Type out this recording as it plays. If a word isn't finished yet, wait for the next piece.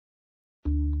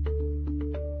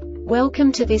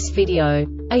Welcome to this video.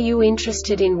 Are you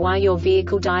interested in why your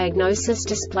vehicle diagnosis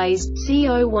displays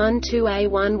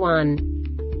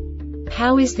C012A-11?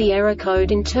 How is the error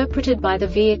code interpreted by the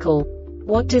vehicle?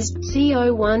 What does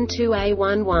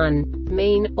C012A-11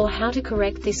 mean, or how to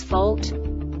correct this fault?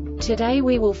 Today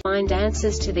we will find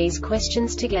answers to these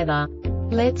questions together.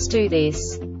 Let's do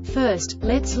this. First,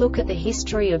 let's look at the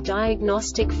history of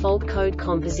diagnostic fault code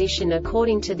composition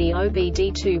according to the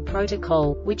OBD2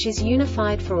 protocol, which is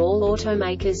unified for all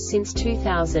automakers since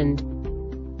 2000.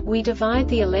 We divide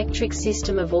the electric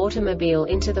system of automobile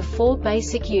into the four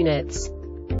basic units: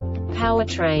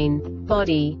 powertrain,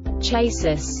 body,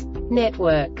 chassis,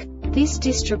 network. This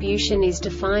distribution is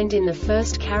defined in the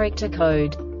first character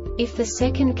code. If the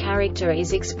second character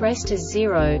is expressed as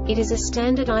 0, it is a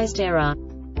standardized error.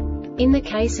 In the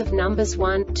case of numbers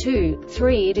 1, 2,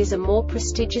 3, it is a more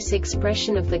prestigious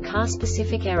expression of the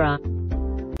car-specific error.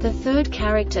 The third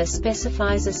character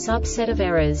specifies a subset of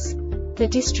errors. The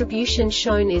distribution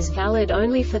shown is valid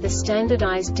only for the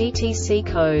standardized DTC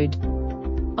code.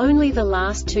 Only the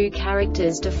last two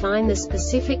characters define the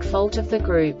specific fault of the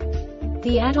group.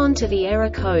 The add-on to the error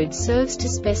code serves to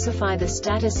specify the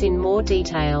status in more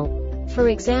detail. For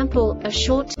example, a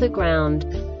short to the ground.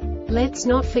 Let's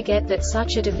not forget that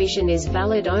such a division is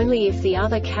valid only if the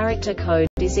other character code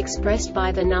is expressed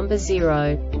by the number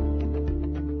 0.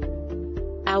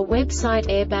 Our website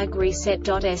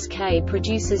airbagreset.sk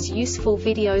produces useful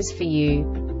videos for you.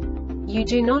 You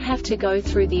do not have to go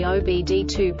through the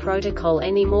OBD2 protocol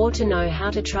anymore to know how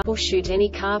to troubleshoot any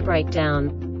car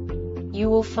breakdown. You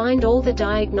will find all the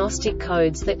diagnostic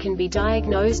codes that can be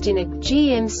diagnosed in a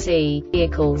GMC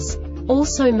vehicles.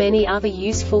 Also many other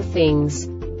useful things.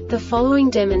 The following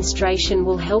demonstration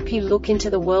will help you look into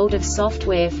the world of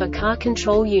software for car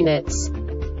control units.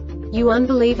 You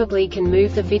unbelievably can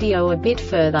move the video a bit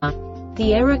further.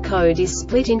 The error code is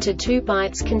split into 2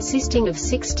 bytes consisting of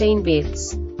 16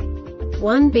 bits.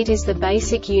 1 bit is the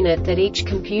basic unit that each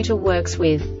computer works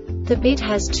with. The bit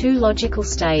has 2 logical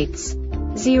states: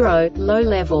 0, low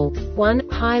level, 1,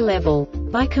 high level.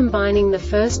 By combining the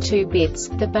first 2 bits,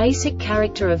 the basic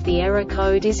character of the error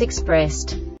code is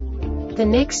expressed. The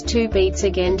next 2 beats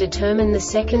again determine the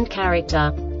second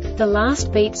character. The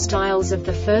last beat styles of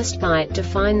the first byte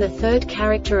define the third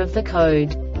character of the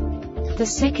code. The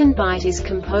second byte is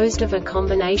composed of a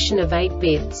combination of 8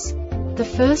 bits. The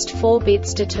first 4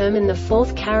 bits determine the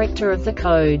fourth character of the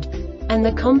code. And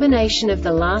the combination of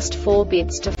the last 4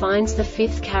 bits defines the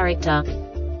fifth character.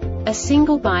 A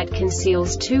single byte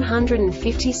conceals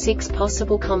 256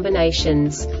 possible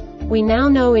combinations. We now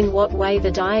know in what way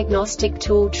the diagnostic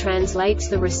tool translates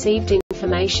the received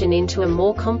information into a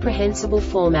more comprehensible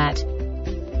format.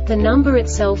 The number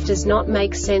itself does not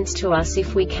make sense to us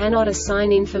if we cannot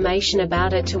assign information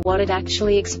about it to what it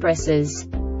actually expresses.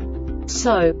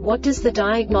 So, what does the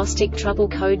Diagnostic Trouble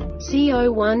Code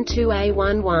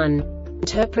C012A11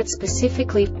 interpret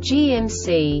specifically for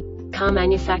GMC car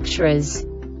manufacturers?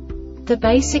 The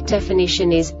basic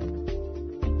definition is: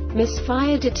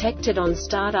 Misfire detected on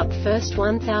startup first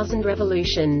 1000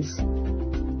 revolutions.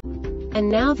 And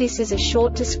now this is a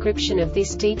short description of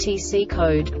this DTC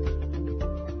code.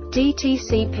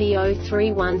 DTC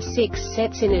P0316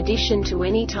 sets in addition to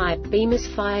any type B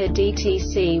misfire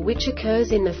DTC which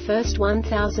occurs in the first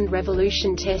 1000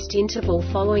 revolution test interval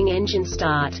following engine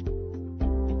start.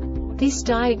 This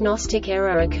diagnostic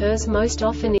error occurs most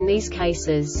often in these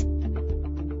cases: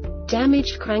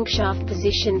 damaged crankshaft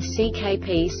position,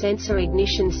 CKP sensor,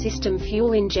 ignition system,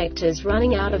 fuel injectors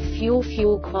running out of fuel,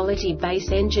 fuel quality, base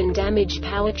engine damage,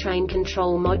 powertrain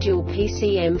control module,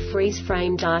 PCM, freeze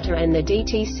frame data, and the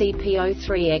DTC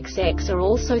P0316 are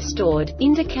also stored,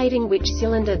 indicating which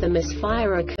cylinder the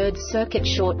misfire occurred. Circuit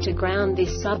short to ground.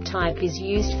 This subtype is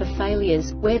used for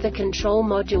failures where the control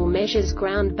module measures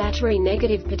ground battery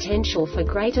negative potential for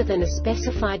greater than a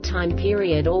specified time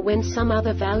period or when some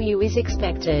other value is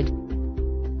expected.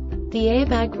 The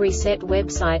Airbag Reset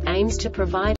website aims to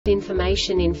provide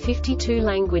information in 52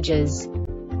 languages.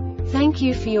 Thank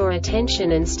you for your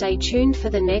attention and stay tuned for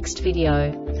the next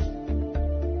video.